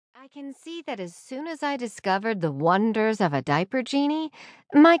I can see that as soon as I discovered the wonders of a diaper genie,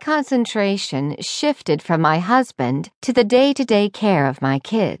 my concentration shifted from my husband to the day-to-day care of my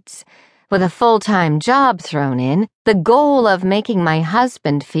kids. With a full-time job thrown in, the goal of making my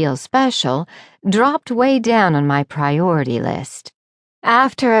husband feel special dropped way down on my priority list.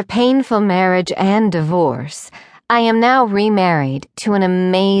 After a painful marriage and divorce, I am now remarried to an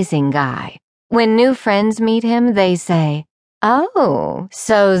amazing guy. When new friends meet him, they say, "Oh,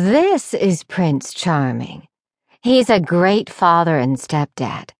 so this is Prince Charming." He's a great father and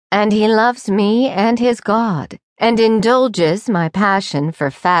stepdad, and he loves me and his God, and indulges my passion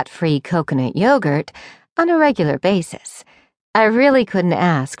for fat-free coconut yogurt on a regular basis. I really couldn't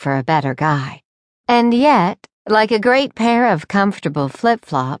ask for a better guy. And yet, like a great pair of comfortable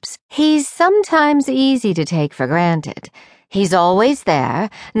flip-flops, he's sometimes easy to take for granted. He's always there,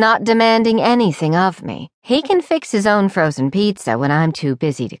 not demanding anything of me. He can fix his own frozen pizza when I'm too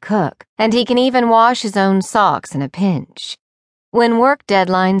busy to cook, and he can even wash his own socks in a pinch. When work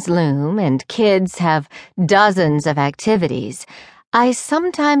deadlines loom and kids have dozens of activities, I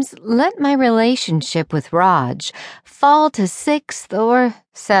sometimes let my relationship with Raj fall to 6th or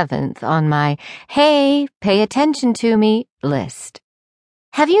 7th on my "hey, pay attention to me" list.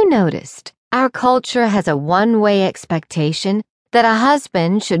 Have you noticed? Our culture has a one-way expectation that a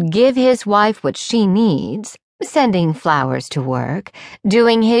husband should give his wife what she needs, sending flowers to work,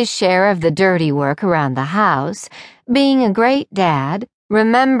 doing his share of the dirty work around the house, being a great dad,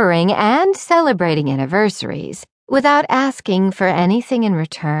 remembering and celebrating anniversaries, without asking for anything in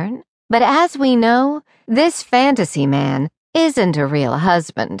return. But as we know, this fantasy man isn't a real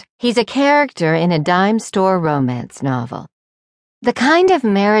husband. He's a character in a dime store romance novel. The kind of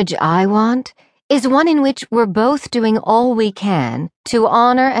marriage I want is one in which we're both doing all we can to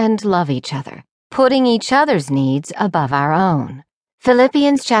honor and love each other, putting each other's needs above our own.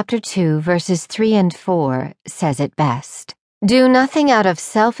 Philippians chapter 2, verses 3 and 4 says it best. "Do nothing out of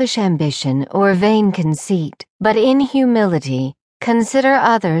selfish ambition or vain conceit, but in humility consider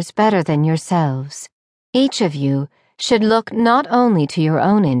others better than yourselves. Each of you should look not only to your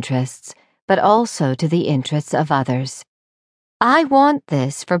own interests, but also to the interests of others." I want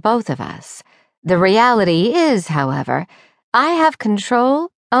this for both of us. The reality is, however, I have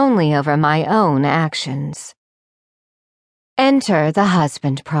control only over my own actions. Enter the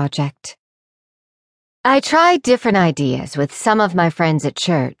Husband Project. I tried different ideas with some of my friends at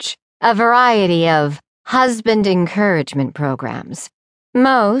church, a variety of husband encouragement programs.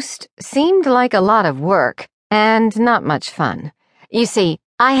 Most seemed like a lot of work and not much fun. You see,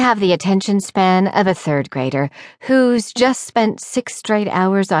 I have the attention span of a 3rd grader who's just spent 6 straight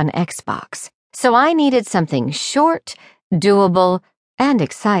hours on Xbox, so I needed something short, doable, and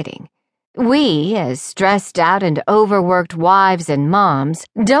exciting. We, as stressed out and overworked wives and moms,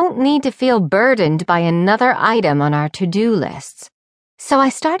 don't need to feel burdened by another item on our to-do lists. So I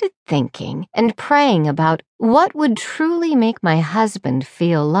started thinking and praying about what would truly make my husband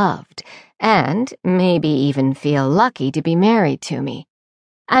feel loved, and maybe even feel lucky to be married to me.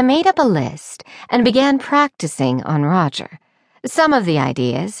 I made up a list and began practicing on Roger. Some of the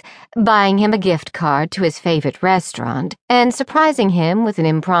ideas, buying him a gift card to his favorite restaurant and surprising him with an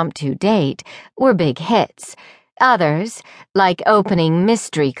impromptu date, were big hits. Others, like opening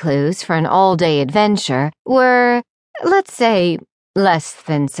mystery clues for an all-day adventure, were, let's say, less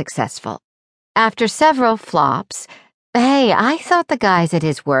than successful. After several flops, hey, I thought the guys at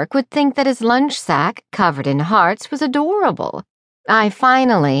his work would think that his lunch sack covered in hearts was adorable. I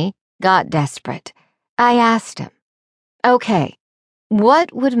finally got desperate. I asked him, "Okay,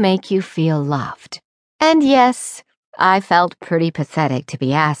 what would make you feel loved?" And yes, I felt pretty pathetic to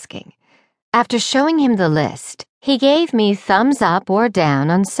be asking. After showing him the list, he gave me thumbs up or down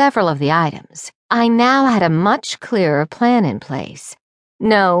on several of the items. I now had a much clearer plan in place.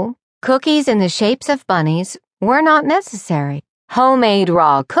 No, cookies in the shapes of bunnies were not necessary. Homemade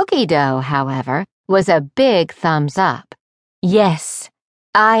raw cookie dough, however, was a big thumbs up. Yes,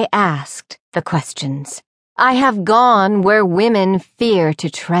 I asked the questions. I have gone where women fear to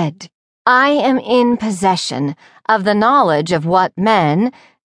tread. I am in possession of the knowledge of what men,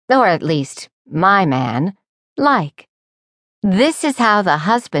 or at least my man, like. This is how the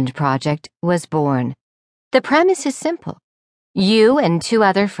Husband Project was born. The premise is simple. You and 2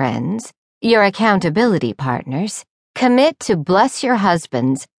 other friends, your accountability partners, commit to bless your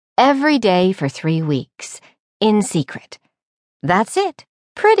husbands every day for 3 weeks, in secret. That's it.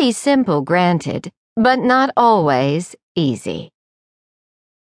 Pretty simple, granted, but not always easy.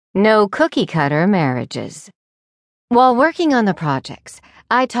 No cookie-cutter marriages. While working on the projects,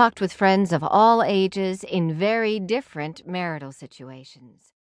 I talked with friends of all ages in very different marital situations.